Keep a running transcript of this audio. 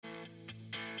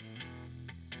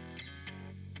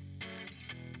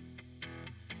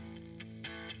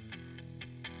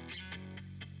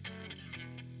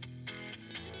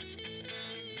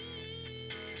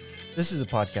This is a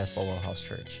podcast by Well House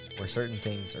Church, where certain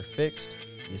things are fixed,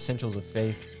 the essentials of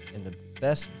faith, and the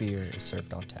best beer is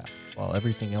served on tap, while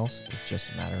everything else is just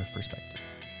a matter of perspective.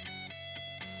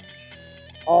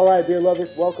 All right, beer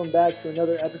lovers, welcome back to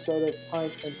another episode of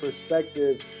Pints and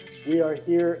Perspectives. We are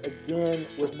here again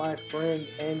with my friend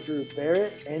Andrew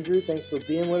Barrett. Andrew, thanks for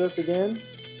being with us again.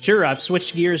 Sure, I've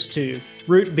switched gears to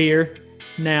root beer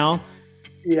now.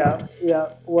 Yeah.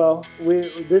 Well,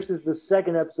 this is the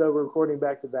second episode we're recording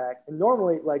back to back. And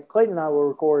normally, like Clayton and I will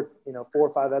record, 4 or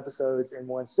 5 episodes in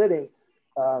one sitting.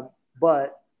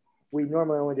 But we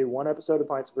normally only do one episode of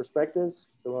Pints and Perspectives.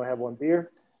 So we only have one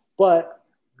beer. But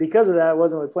because of that, I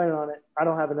wasn't really planning on it. I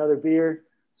don't have another beer,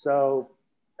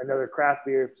 another craft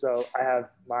beer. So I have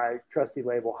my trusty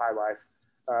label, High Life.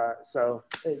 So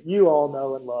you all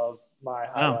know and love my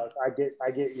High Life. I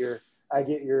get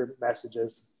your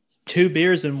messages. 2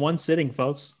 beers in one sitting,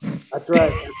 folks. That's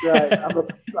right.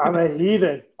 I'm a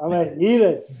heathen.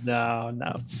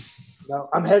 No,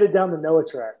 I'm headed down the Noah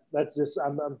track. That's just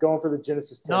I'm going for the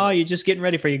Genesis 10. No, you're just getting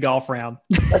ready for your golf round.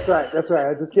 That's right.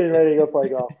 I'm just getting ready to go play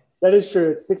golf. That is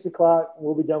true. It's 6 o'clock.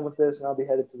 We'll be done with this, and I'll be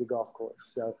headed to the golf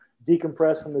course. So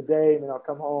decompress from the day, and then I'll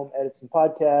come home, edit some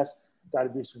podcasts. Got to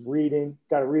do some reading.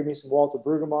 Got to read me some Walter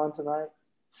Brueggemann tonight.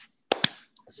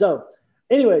 So,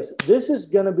 anyways, this is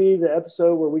going to be the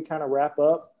episode where we kind of wrap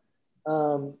up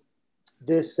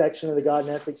this section of the God and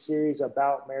Ethics series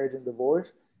about marriage and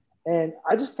divorce. And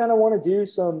I just kind of want to do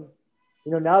some,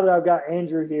 now that I've got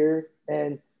Andrew here,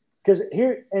 and because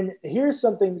here's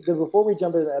something that before we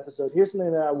jump into the episode, here's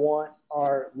something that I want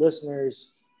our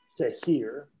listeners to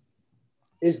hear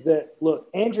is that, look,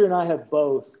 Andrew and I have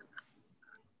both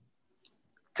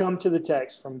come to the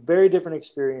text from very different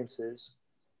experiences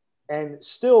and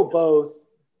still both,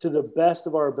 to the best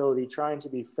of our ability, trying to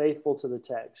be faithful to the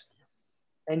text.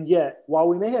 And yet, while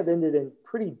we may have ended in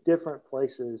pretty different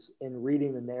places in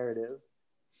reading the narrative,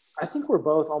 I think we're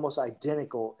both almost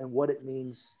identical in what it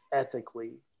means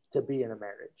ethically to be in a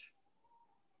marriage.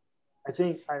 I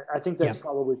think that's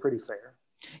probably pretty fair.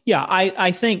 Yeah,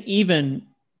 I think even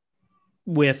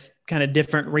with kind of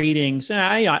different readings, and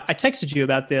I texted you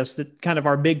about this, that kind of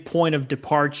our big point of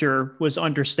departure was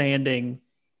understanding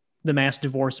the mass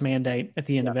divorce mandate at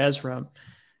the end of Ezra.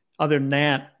 Other than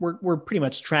that, we're pretty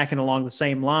much tracking along the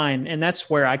same line. And that's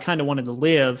where I kind of wanted to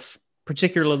live,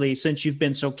 particularly since you've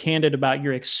been so candid about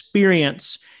your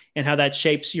experience and how that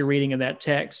shapes your reading of that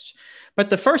text. But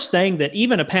the first thing that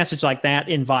even a passage like that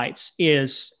invites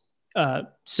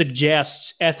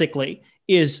suggests ethically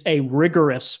is a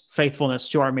rigorous faithfulness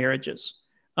to our marriages.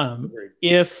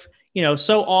 If,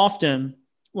 so often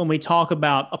when we talk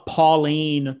about a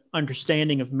Pauline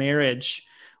understanding of marriage,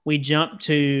 we jump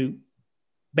to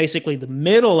basically the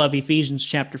middle of Ephesians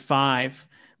chapter 5.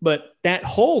 But that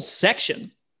whole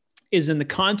section is in the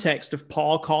context of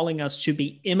Paul calling us to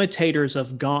be imitators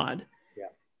of God. Yeah.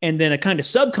 And then a kind of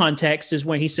subcontext is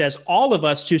when he says all of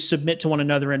us to submit to one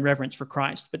another in reverence for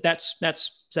Christ. But that's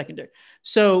secondary.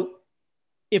 So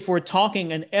if we're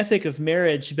talking an ethic of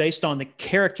marriage based on the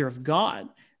character of God,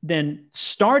 then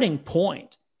starting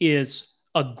point is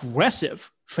aggressive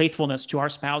faithfulness to our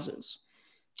spouses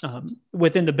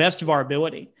within the best of our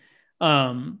ability.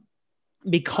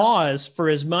 Because for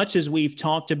as much as we've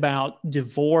talked about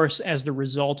divorce as the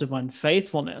result of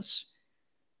unfaithfulness,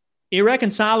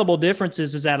 irreconcilable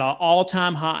differences is at an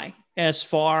all-time high as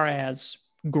far as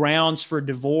grounds for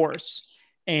divorce.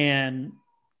 And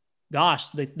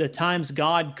gosh, the times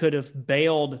God could have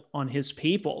bailed on his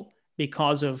people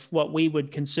because of what we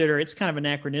would consider, it's kind of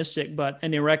anachronistic, but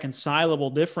an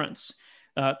irreconcilable difference.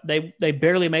 They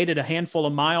barely made it a handful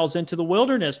of miles into the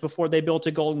wilderness before they built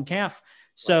a golden calf.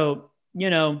 So, we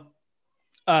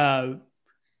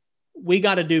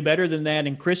got to do better than that,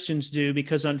 and Christians do,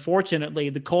 because unfortunately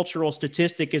the cultural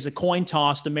statistic is a coin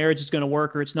toss. The marriage is going to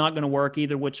work or it's not going to work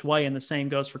either which way, and the same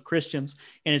goes for Christians.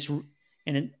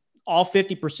 And all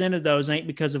 50% of those ain't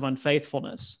because of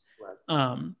unfaithfulness.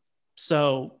 Right.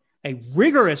 So a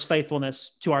rigorous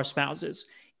faithfulness to our spouses,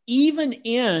 even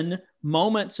in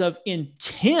moments of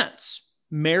intense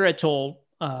marital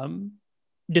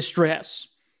distress,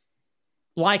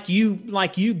 like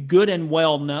you good and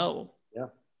well know. Yeah.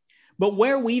 But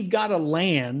where we've got to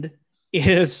land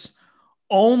is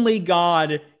only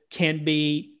God can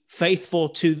be faithful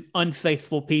to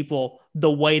unfaithful people the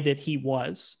way that he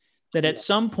was. That at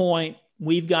some point,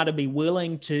 we've got to be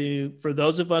willing to, for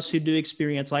those of us who do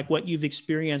experience like what you've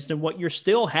experienced and what you're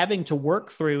still having to work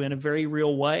through in a very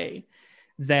real way,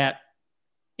 that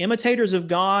imitators of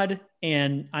God,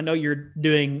 and I know you're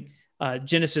doing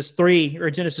Genesis 3 or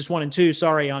Genesis 1 and 2,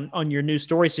 on your new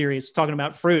story series talking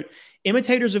about fruit,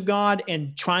 imitators of God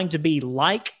and trying to be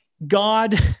like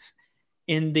God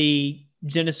in the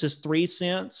Genesis 3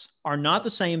 sense are not the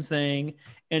same thing.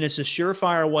 And it's a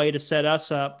surefire way to set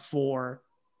us up for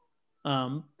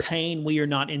pain we are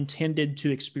not intended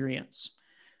to experience.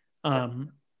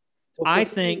 I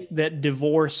think that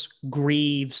divorce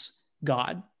grieves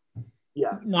God.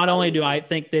 Yeah. Not only do I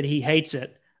think that he hates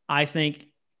it, I think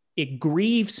it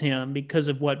grieves him because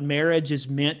of what marriage is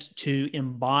meant to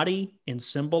embody and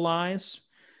symbolize.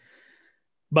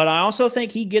 But I also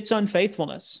think he gets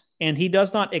unfaithfulness, and he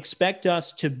does not expect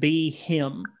us to be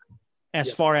him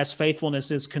as far as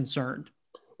faithfulness is concerned.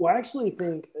 Well, I actually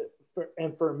think,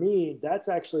 for me, that's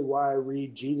actually why I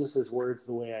read Jesus's words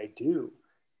the way I do,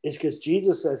 is because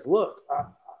Jesus says, look,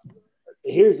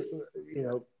 here's,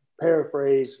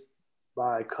 paraphrase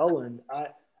by Cullen, I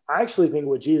actually think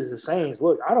what Jesus is saying is,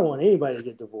 look, I don't want anybody to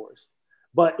get divorced.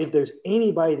 But if there's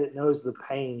anybody that knows the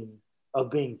pain of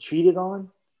being cheated on,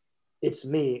 it's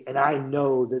me. And I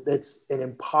know that that's an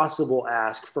impossible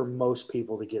ask for most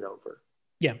people to get over.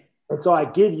 Yeah. And so I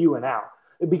give you an out.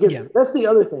 Because that's the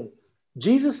other thing.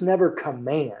 Jesus never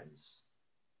commands,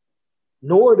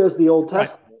 nor does the Old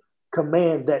Testament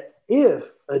command that if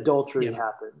adultery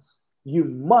happens, you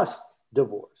must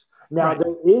divorce. Now,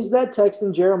 there is that text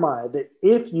in Jeremiah that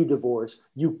if you divorce,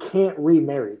 you can't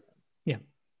remarry them. Yeah.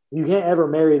 You can't ever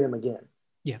marry them again.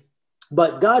 Yeah.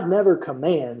 But God never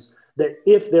commands that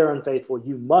if they're unfaithful,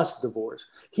 you must divorce.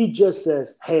 He just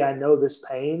says, hey, I know this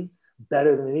pain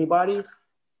better than anybody,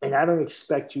 and I don't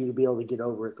expect you to be able to get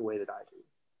over it the way that I do.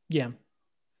 Yeah.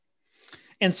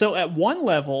 And so at one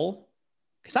level,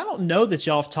 because I don't know that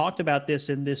y'all have talked about this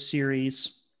in this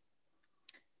series,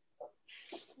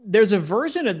 there's a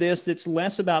version of this that's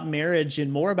less about marriage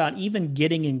and more about even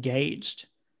getting engaged.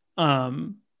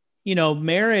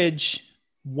 Marriage,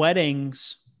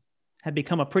 weddings have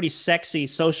become a pretty sexy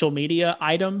social media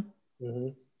item.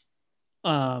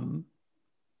 Mm-hmm.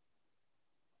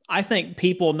 I think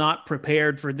people not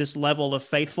prepared for this level of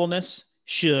faithfulness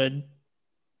should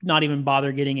not even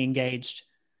bother getting engaged.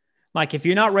 Like, if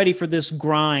you're not ready for this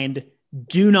grind,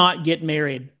 do not get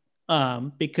married.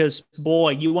 Because,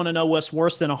 boy, you want to know what's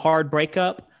worse than a hard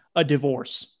breakup? A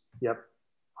divorce. Yep.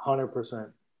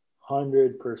 100%.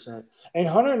 100%. And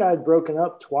Hunter and I had broken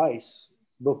up twice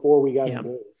before we got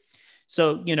engaged.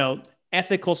 So,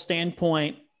 ethical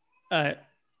standpoint,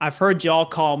 I've heard y'all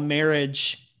call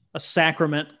marriage a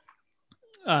sacrament.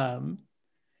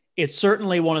 It's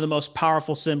certainly one of the most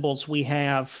powerful symbols we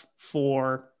have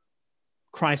for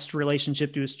Christ's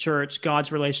relationship to his church,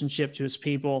 God's relationship to his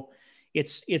people.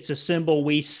 It's a symbol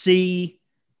we see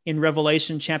in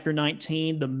Revelation chapter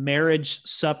 19, the marriage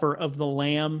supper of the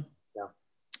Lamb.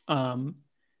 Yeah.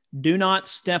 Do not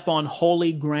step on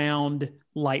holy ground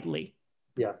lightly.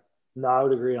 Yeah. No, I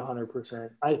would agree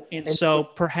 100%. So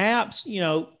perhaps,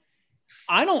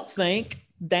 I don't think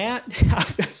that,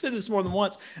 I've said this more than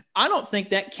once, I don't think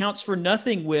that counts for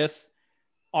nothing with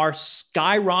our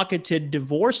skyrocketed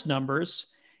divorce numbers,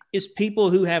 is people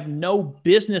who have no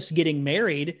business getting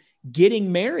married.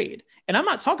 And I'm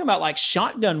not talking about like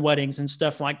shotgun weddings and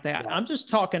stuff like that. Yeah. I'm just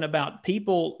talking about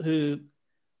people who,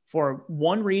 for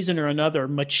one reason or another,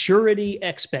 maturity,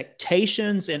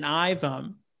 expectations. And I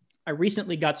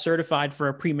recently got certified for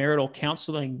a premarital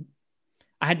counseling.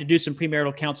 I had to do some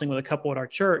premarital counseling with a couple at our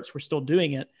church. We're still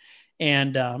doing it.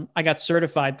 And I got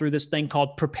certified through this thing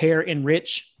called Prepare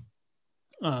Enrich,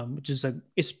 which is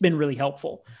it's been really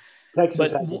helpful.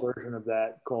 Texas has a version of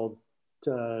that called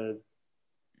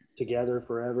Together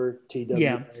Forever, TWA.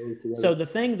 Yeah. Together. So the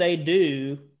thing they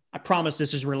do, I promise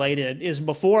this is related, is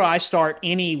before I start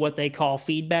any what they call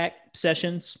feedback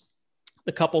sessions,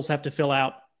 the couples have to fill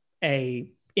out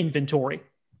a inventory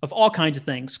of all kinds of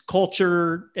things: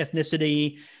 culture,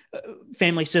 ethnicity,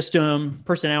 family system,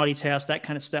 personality test, that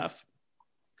kind of stuff.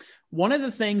 One of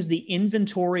the things the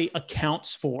inventory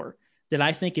accounts for that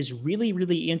I think is really,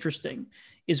 really interesting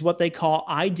is what they call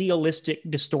idealistic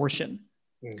distortion.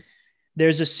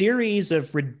 There's a series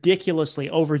of ridiculously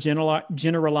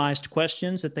overgeneralized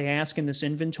questions that they ask in this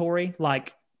inventory,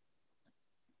 like,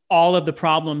 all of the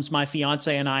problems my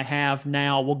fiance and I have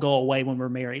now will go away when we're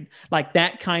married. Like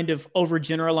that kind of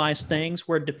overgeneralized things,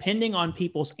 where depending on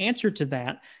people's answer to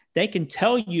that, they can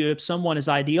tell you if someone is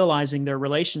idealizing their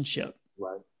relationship.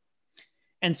 Right.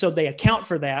 And so they account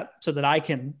for that so that I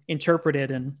can interpret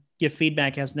it and give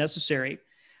feedback as necessary.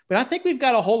 But I think we've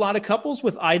got a whole lot of couples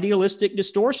with idealistic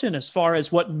distortion as far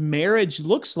as what marriage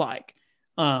looks like.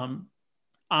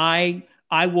 I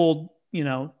will,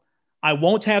 I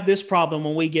won't have this problem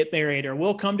when we get married, or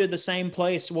we'll come to the same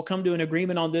place. We'll come to an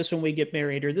agreement on this when we get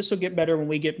married, or this will get better when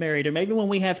we get married, or maybe when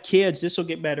we have kids, this will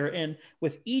get better. And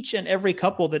with each and every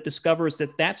couple that discovers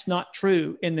that that's not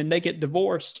true, and then they get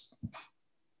divorced,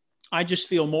 I just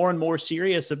feel more and more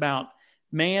serious about,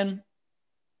 man,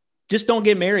 just don't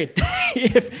get married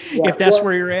if that's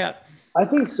where you're at. I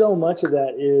think so much of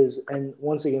that is, and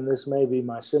once again, this may be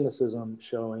my cynicism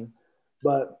showing,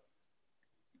 but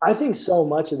I think so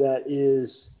much of that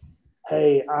is,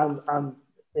 hey, I'm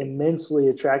immensely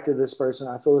attracted to this person.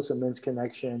 I feel this immense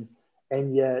connection.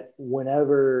 And yet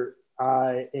whenever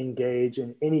I engage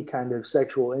in any kind of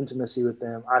sexual intimacy with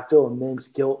them, I feel immense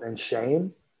guilt and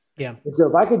shame. Yeah. And so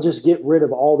if I could just get rid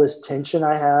of all this tension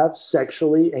I have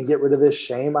sexually and get rid of this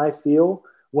shame I feel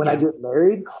when I get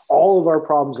married, all of our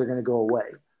problems are going to go away,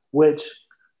 which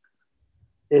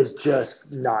is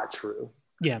just not true.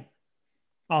 Yeah.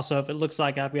 Also, if it looks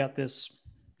like I've got this,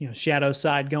 shadow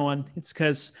side going, it's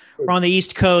because we're on the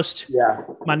East Coast. Yeah.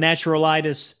 My natural light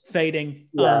is fading.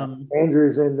 Yeah.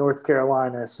 Andrew's in North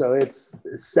Carolina, so it's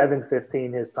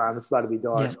 7:15 his time. It's about to be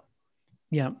dark.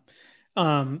 Yeah.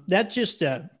 That just,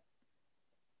 that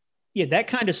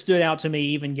kind of stood out to me,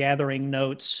 even gathering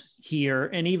notes here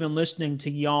and even listening to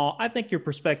y'all. I think your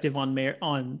perspective on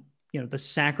the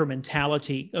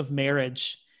sacramentality of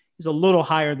marriage is a little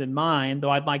higher than mine, though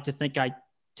I'd like to think I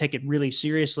take it really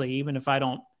seriously, even if I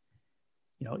don't,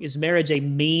 is marriage a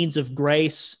means of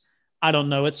grace? I don't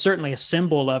know. It's certainly a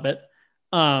symbol of it.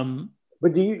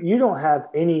 But you don't have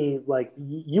any,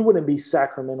 you wouldn't be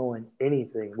sacramental in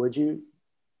anything, would you?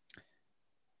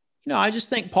 I just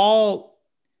think Paul,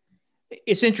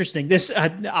 it's interesting.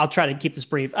 I'll try to keep this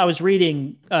brief. I was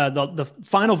reading the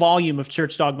final volume of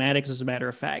Church Dogmatics, as a matter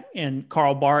of fact, and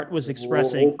Karl Barth was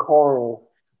expressing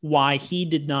why he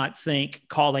did not think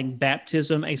calling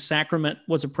baptism a sacrament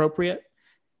was appropriate.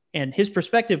 And his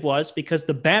perspective was because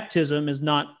the baptism is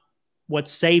not what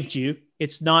saved you.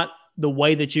 It's not the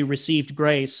way that you received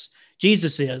grace.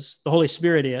 Jesus is, the Holy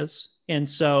Spirit is. And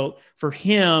so for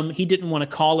him, he didn't want to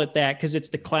call it that because it's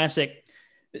the classic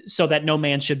so that no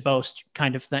man should boast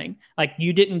kind of thing. Like,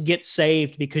 you didn't get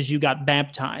saved because you got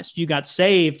baptized. You got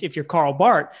saved, if you're Karl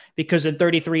Barth, because in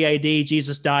 33 AD,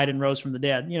 Jesus died and rose from the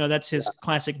dead. That's his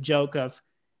classic joke of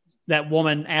that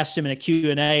woman asked him in a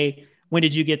Q&A, when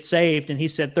did you get saved? And he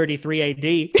said 33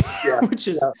 AD, which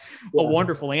is a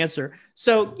wonderful answer.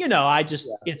 So, I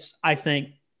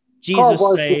think Jesus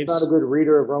saves. Not a good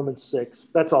reader of Romans 6.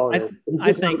 That's all it is. He's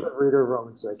just not a good reader of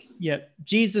Romans 6. Yeah,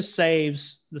 Jesus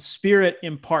saves. The Spirit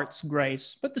imparts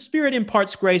grace, but the Spirit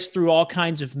imparts grace through all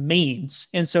kinds of means,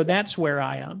 and so that's where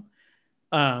I am.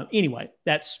 Anyway,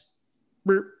 that's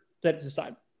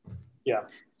aside. Yeah.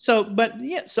 So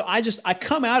I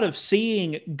come out of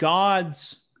seeing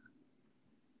God's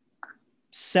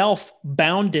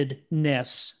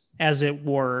self-boundedness, as it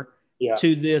were,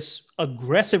 to this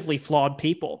aggressively flawed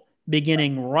people,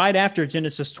 beginning right after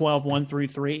Genesis 12,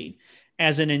 1-3,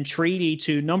 as an entreaty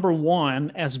to, number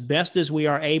one, as best as we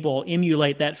are able,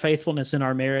 emulate that faithfulness in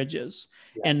our marriages.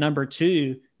 Yeah. And number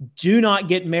two, do not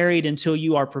get married until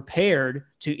you are prepared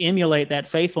to emulate that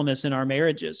faithfulness in our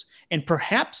marriages. And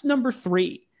perhaps number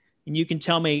three, and you can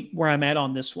tell me where I'm at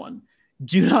on this one,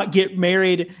 do not get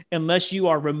married unless you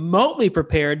are remotely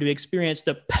prepared to experience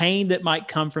the pain that might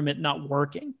come from it not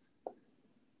working.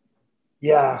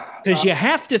 Yeah. Because you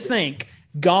have to think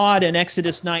God in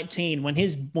Exodus 19, when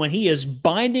he is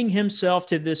binding himself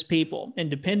to this people,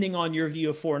 and depending on your view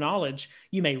of foreknowledge,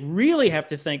 you may really have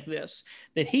to think this,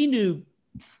 that he knew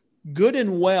good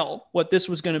and well what this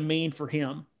was going to mean for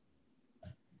him.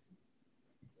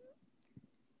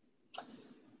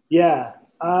 Yeah,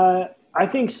 I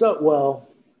think so. Well,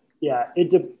 yeah,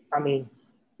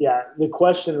 the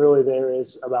question really there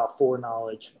is about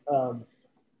foreknowledge.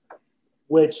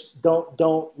 Which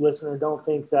don't listen, don't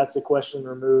think that's a question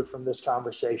removed from this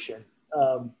conversation.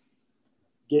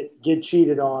 Get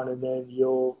cheated on, and then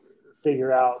you'll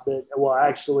figure out that, well,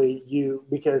 actually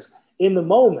because in the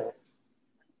moment,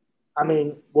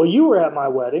 you were at my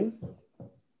wedding.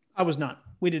 I was not.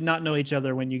 We did not know each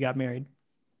other when you got married.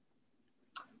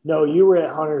 No, you were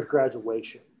at Hunter's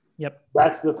graduation. Yep.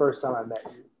 That's the first time I met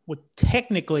you. Well,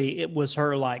 technically it was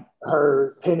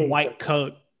her pinning white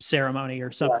coat ceremony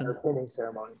or something. Yeah, her pinning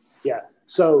ceremony. Yeah.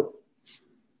 So,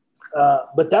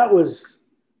 but that was,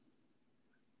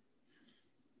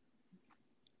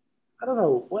 I don't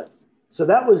know what. So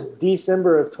that was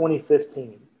December of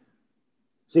 2015.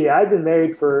 So yeah, I'd been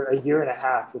married for a year and a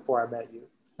half before I met you.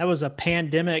 That was a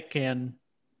pandemic and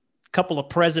a couple of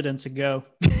presidents ago.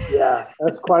 Yeah,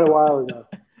 that's quite a while ago.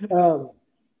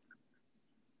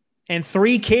 And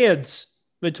 3 kids.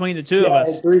 between the two of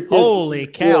us. 3 kids. Holy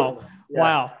cow. Yeah,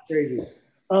 Wow. crazy.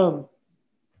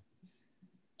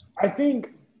 I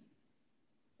think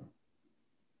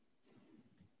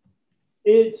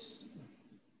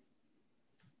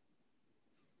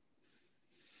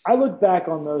I look back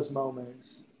on those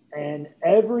moments, and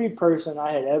every person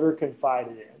I had ever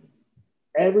confided in,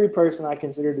 every person I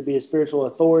considered to be a spiritual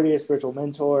authority, a spiritual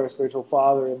mentor, a spiritual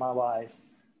father in my life,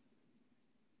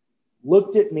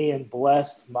 looked at me and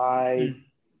blessed my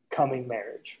coming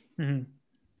marriage and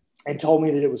told me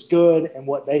that it was good and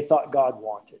what they thought God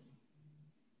wanted.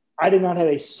 I did not have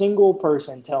a single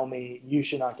person tell me you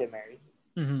should not get married.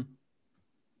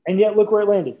 And yet look where it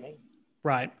landed me.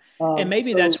 Right. And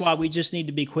maybe that's why we just need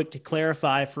to be quick to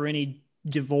clarify for any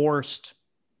divorced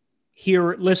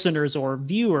listeners or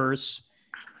viewers,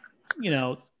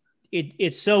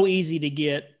 it's so easy to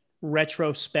get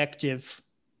retrospective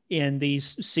in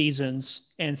these seasons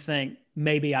and think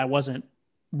maybe I wasn't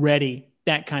ready,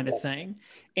 that kind of thing.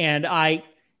 And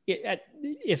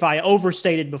if I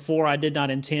overstated before, I did not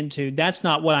intend to. That's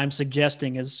not what I'm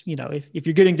suggesting is, if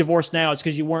you're getting divorced now, it's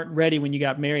because you weren't ready when you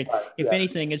got married. If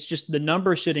anything, it's just the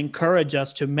numbers should encourage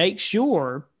us to make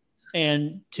sure.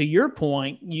 And to your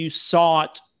point, you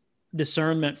sought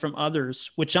discernment from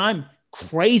others, which I'm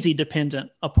crazy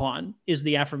dependent upon, is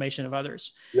the affirmation of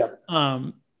others.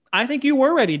 I think you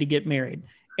were ready to get married.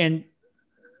 And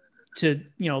to,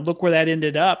 look where that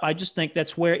ended up, I just think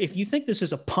that's where, if you think this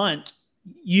is a punt,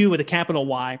 you with a capital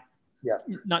Y,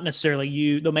 not necessarily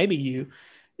you, though maybe you,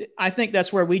 I think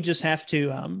that's where we just have to,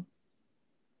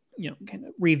 kind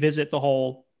of revisit the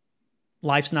whole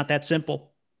life's not that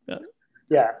simple.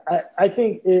 I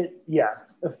think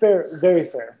very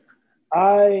fair.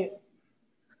 I'm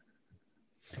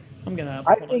gonna.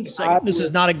 This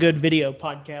is not a good video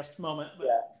podcast moment. But.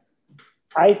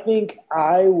 I think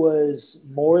I was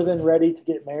more than ready to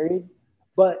get married,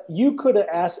 but you could have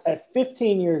asked at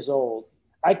 15 years old.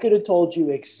 I could have told you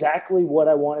exactly what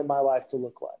I wanted my life to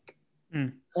look like,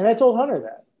 and I told Hunter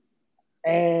that,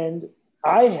 and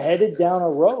I headed down a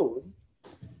road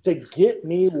to get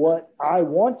me what I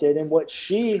wanted and what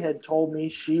she had told me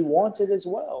she wanted as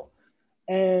well,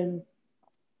 and.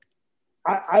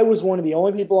 I was one of the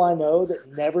only people I know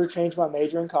that never changed my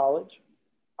major in college.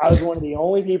 I was one of the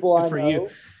only people I know. You.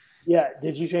 Yeah.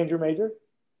 Did you change your major?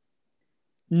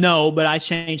 No, but I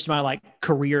changed my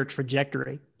career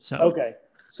trajectory. So okay.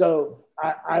 So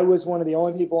I was one of the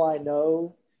only people I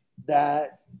know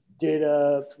that did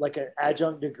an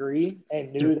adjunct degree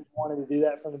and knew they wanted to do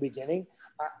that from the beginning.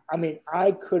 I mean,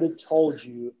 I could have told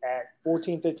you at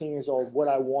 14, 15 years old what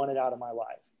I wanted out of my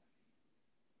life.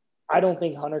 I don't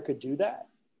think Hunter could do that.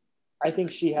 I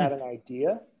think she had an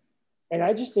idea, and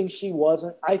I just think she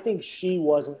wasn't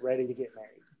ready to get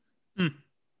married.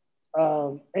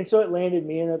 And so it landed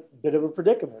me in a bit of a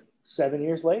predicament 7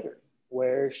 years later,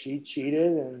 where she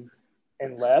cheated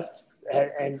and left,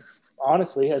 and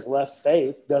honestly has left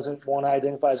faith, doesn't want to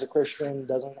identify as a Christian,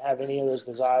 doesn't have any of those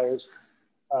desires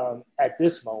at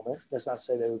this moment. That's not to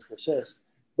say they would persist,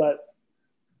 but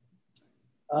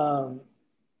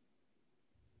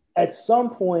at some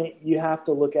point you have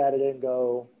to look at it and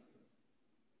go,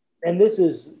 and this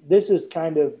is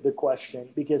kind of the question,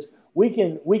 because we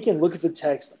can look at the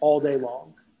text all day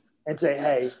long and say,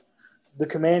 hey, the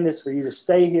command is for you to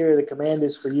stay here. The command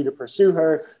is for you to pursue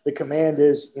her. The command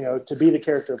is, to be the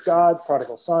character of God,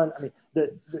 prodigal son. I mean,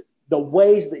 the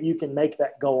ways that you can make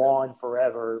that go on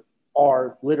forever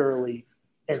are literally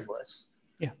endless.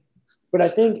 But I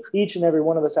think each and every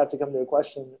one of us have to come to a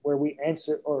question where we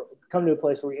answer, or come to a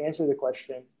place where we answer the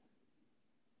question,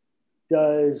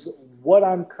 does what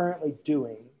I'm currently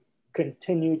doing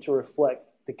continue to reflect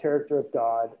the character of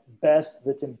God best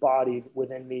that's embodied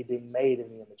within me being made in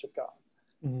the image of God?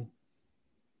 Mm-hmm.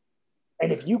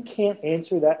 And if you can't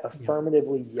answer that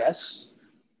affirmatively yes,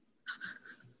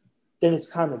 then it's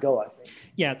time to go, I think.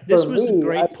 Yeah, this was a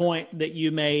great point that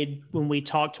you made when we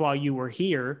talked while you were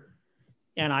here.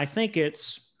 And I think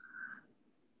it's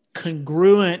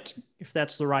congruent, if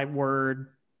that's the right word,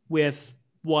 with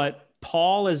what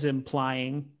Paul is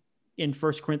implying in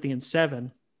 1 Corinthians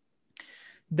 7,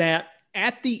 that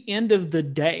at the end of the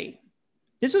day,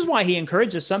 this is why he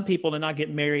encourages some people to not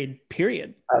get married,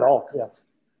 period. At all, yeah.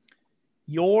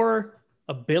 Your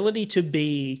ability to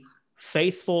be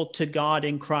faithful to God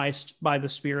in Christ by the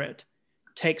Spirit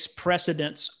takes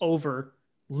precedence over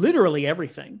literally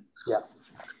everything. Yeah.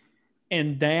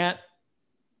 And that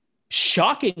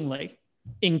shockingly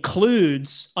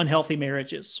includes unhealthy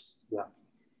marriages. Yeah.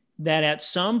 That at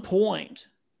some point,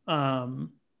 and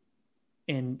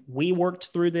we worked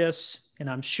through this, and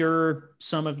I'm sure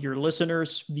some of your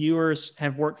listeners, viewers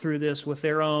have worked through this with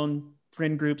their own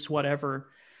friend groups, whatever,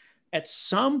 at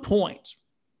some point,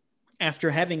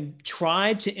 after having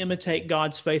tried to imitate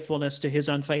God's faithfulness to his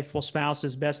unfaithful spouse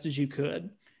as best as you could,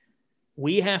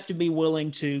 we have to be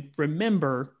willing to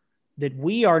remember that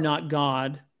we are not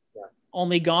God. Yeah.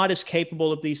 Only God is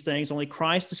capable of these things. Only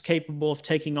Christ is capable of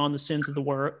taking on the sins of the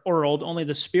world. Only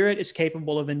the Spirit is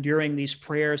capable of enduring these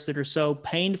prayers that are so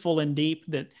painful and deep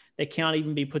that they can't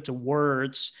even be put to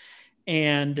words.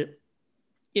 And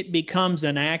it becomes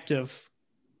an act of,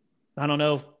 I don't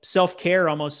know, self-care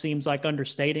almost seems like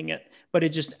understating it, but it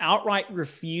just outright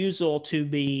refusal to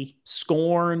be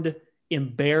scorned,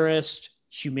 embarrassed,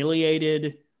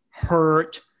 humiliated,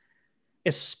 hurt,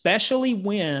 especially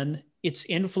when it's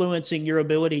influencing your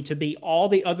ability to be all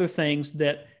the other things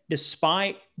that,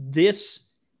 despite this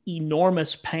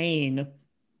enormous pain,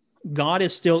 God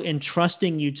is still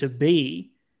entrusting you to be.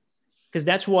 Because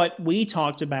that's what we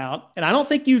talked about. And I don't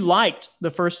think you liked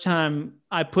the first time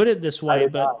I put it this way,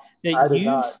 but that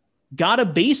you've got to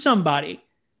be somebody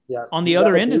on the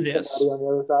other end of this. On the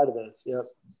other side of this. Yep.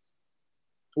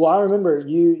 Well, I remember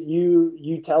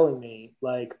you telling me,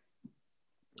 like,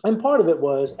 and part of it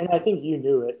was, and I think you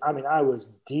knew it. I mean, I was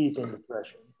deep in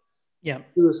depression. Yeah.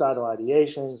 Suicidal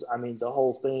ideations. I mean, the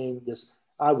whole thing,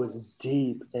 I was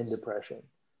deep in depression.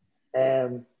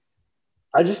 And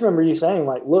I just remember you saying,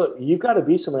 like, look, you've got to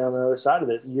be somebody on the other side of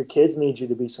it. Your kids need you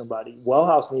to be somebody.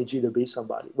 Wellhouse needs you to be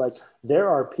somebody. Like, there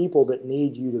are people that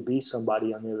need you to be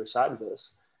somebody on the other side of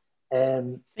this.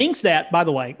 And things that, by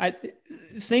the way,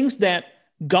 things that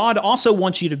God also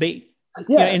wants you to be.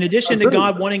 Yeah, in addition to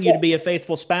God wanting you to be a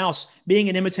faithful spouse, being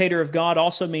an imitator of God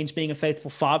also means being a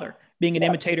faithful father. Being an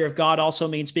imitator of God also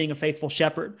means being a faithful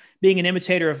shepherd. Being an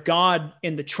imitator of God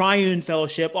in the triune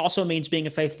fellowship also means being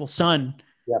a faithful son.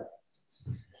 Yeah.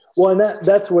 Well, and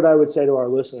that's what I would say to our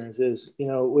listeners is,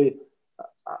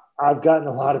 I've gotten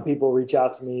a lot of people reach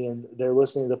out to me and they're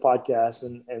listening to the podcast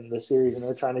and the series and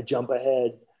they're trying to jump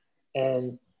ahead.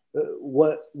 And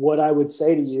what I would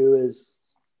say to you is,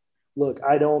 look,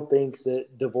 I don't think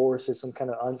that divorce is some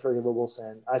kind of unforgivable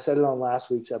sin. I said it on last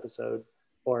week's episode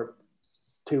or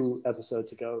 2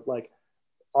 episodes ago. Like,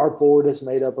 our board is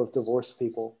made up of divorced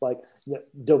people. Like,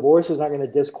 divorce is not going to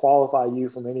disqualify you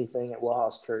from anything at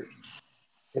Wellhouse Church.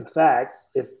 In fact,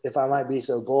 if I might be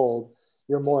so bold,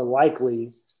 you're more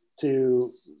likely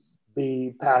to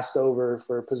be passed over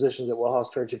for positions at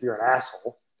Wellhouse Church if you're an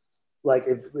asshole. Like,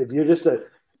 if you're just a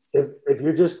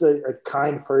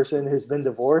kind person who's been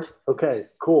divorced, okay,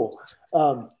 cool.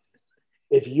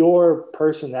 If your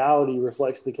personality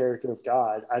reflects the character of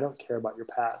God, I don't care about your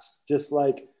past. Just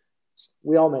like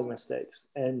we all make mistakes.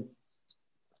 And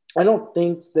I don't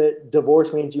think that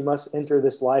divorce means you must enter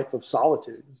this life of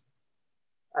solitude.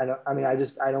 I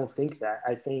don't think that.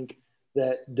 I think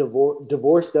that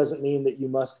divorce doesn't mean that you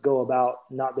must go about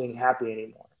not being happy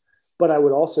anymore. But I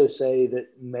would also say that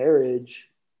marriage,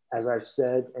 as I've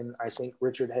said, and I think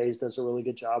Richard Hayes does a really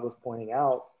good job of pointing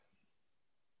out,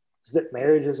 is that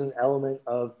marriage is an element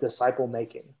of disciple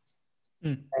making.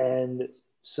 And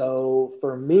so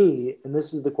for me, and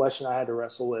this is the question I had to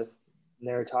wrestle with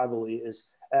narratively, is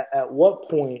at what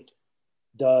point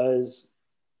does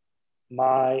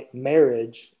my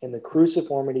marriage and the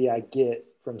cruciformity I get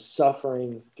from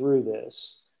suffering through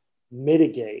this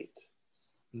mitigate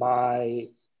my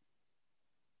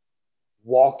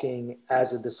walking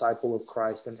as a disciple of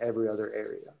Christ in every other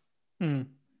area?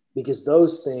 Because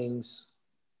those things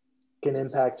can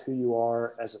impact who you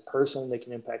are as a person. They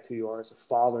can impact who you are as a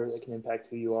father. They can impact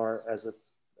who you are as a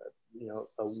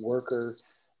worker.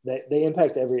 They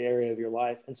impact every area of your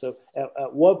life. And so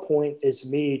at what point is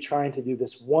me trying to do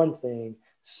this one thing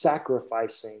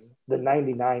sacrificing the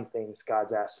 99 things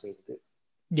God's asked me to do?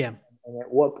 Yeah. And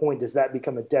at what point does that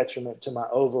become a detriment to my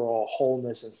overall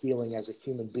wholeness and healing as a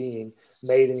human being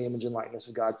made in the image and likeness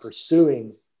of God,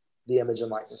 pursuing the image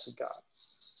and likeness of God?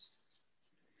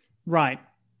 Right.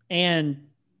 And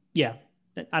yeah,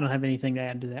 I don't have anything to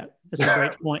add to that. That's a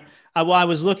great point. I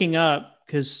was looking up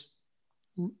because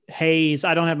Hayes,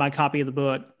 I don't have my copy of the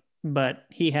book, but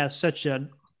he has such a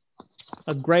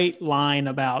great line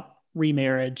about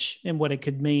remarriage and what it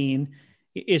could mean.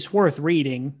 It's worth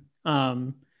reading.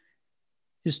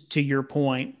 Just to your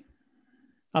point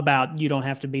about you don't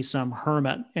have to be some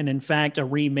hermit. And in fact, a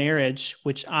remarriage,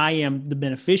 which I am the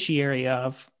beneficiary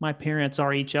of, my parents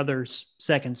are each other's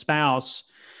second spouse.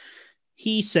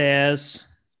 He says,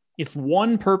 if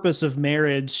one purpose of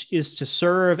marriage is to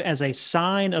serve as a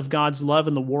sign of God's love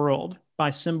in the world by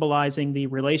symbolizing the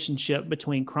relationship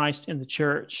between Christ and the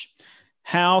church,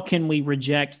 how can we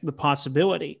reject the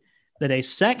possibility that a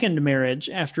second marriage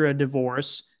after a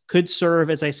divorce could serve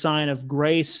as a sign of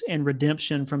grace and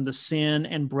redemption from the sin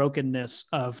and brokenness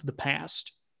of the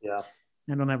past. Yeah.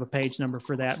 I don't have a page number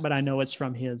for that, but I know it's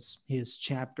from his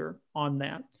chapter on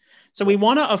that. So we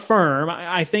want to affirm,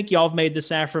 I think y'all have made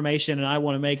this affirmation and I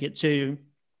want to make it too.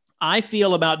 I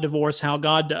feel about divorce how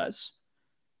God does.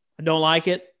 I don't like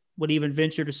it, would even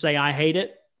venture to say I hate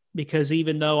it, because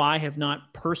even though I have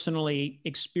not personally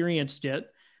experienced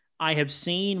it, I have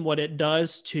seen what it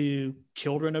does to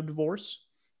children of divorce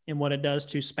and what it does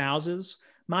to spouses.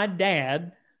 My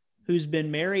dad, who's been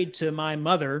married to my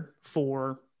mother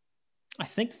for, I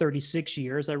think, 36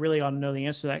 years, I really ought to know the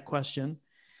answer to that question.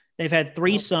 They've had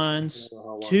 3 sons,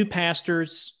 2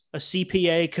 pastors, a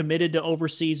CPA committed to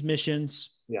overseas missions,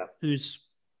 who's,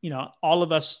 all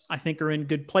of us, I think, are in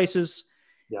good places.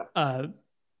 Yeah.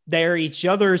 They're each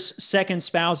other's second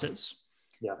spouses.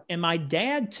 Yeah. And my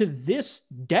dad to this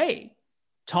day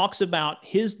talks about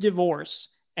his divorce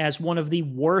as one of the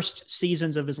worst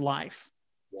seasons of his life.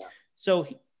 Yeah. So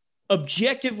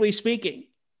objectively speaking,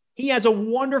 he has a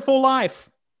wonderful life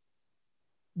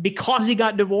because he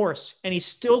got divorced, and he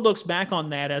still looks back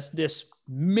on that as this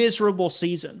miserable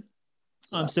season.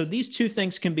 So these two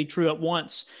things can be true at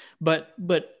once, but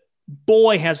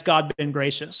boy, has God been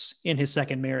gracious in his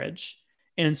second marriage.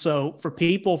 And so for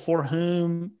people for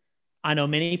whom, I know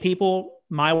many people,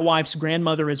 my wife's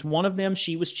grandmother is one of them.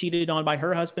 She was cheated on by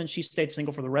her husband. She stayed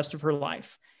single for the rest of her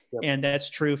life. Yep. And that's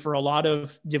true for a lot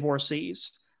of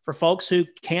divorcees. For folks who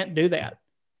can't do that,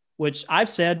 which I've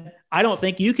said, I don't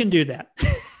think you can do that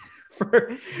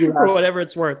for whatever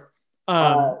it's worth.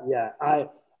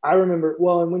 I remember,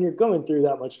 and when you're going through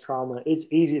that much trauma, it's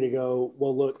easy to go,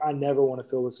 well, look, I never want to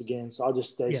feel this again, so I'll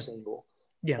just stay single.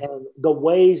 Yeah. And the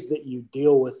ways that you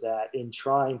deal with that in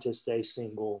trying to stay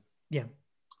single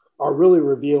are really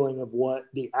revealing of what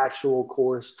the actual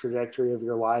course trajectory of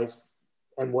your life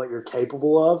and what you're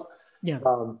capable of.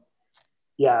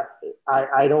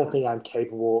 I don't think I'm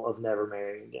capable of never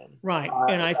marrying again. Right.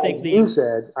 And I think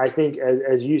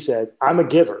as you said, I'm a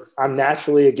giver. I'm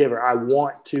naturally a giver. I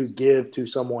want to give to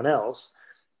someone else,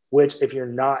 which if you're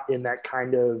not in that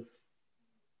kind of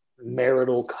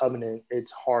marital covenant,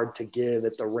 it's hard to give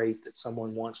at the rate that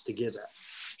someone wants to give at.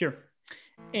 Sure.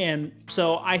 And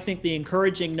so I think the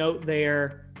encouraging note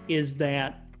there is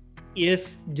that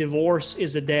if divorce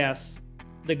is a death,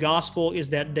 the gospel is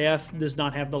that death does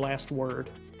not have the last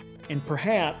word. And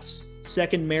perhaps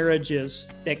second marriages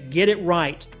that get it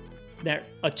right, that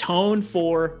atone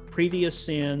for previous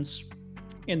sins,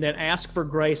 and that ask for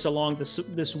grace along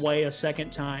this way a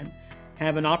second time,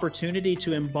 have an opportunity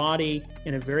to embody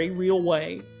in a very real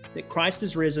way that Christ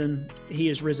is risen, he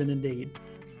is risen indeed.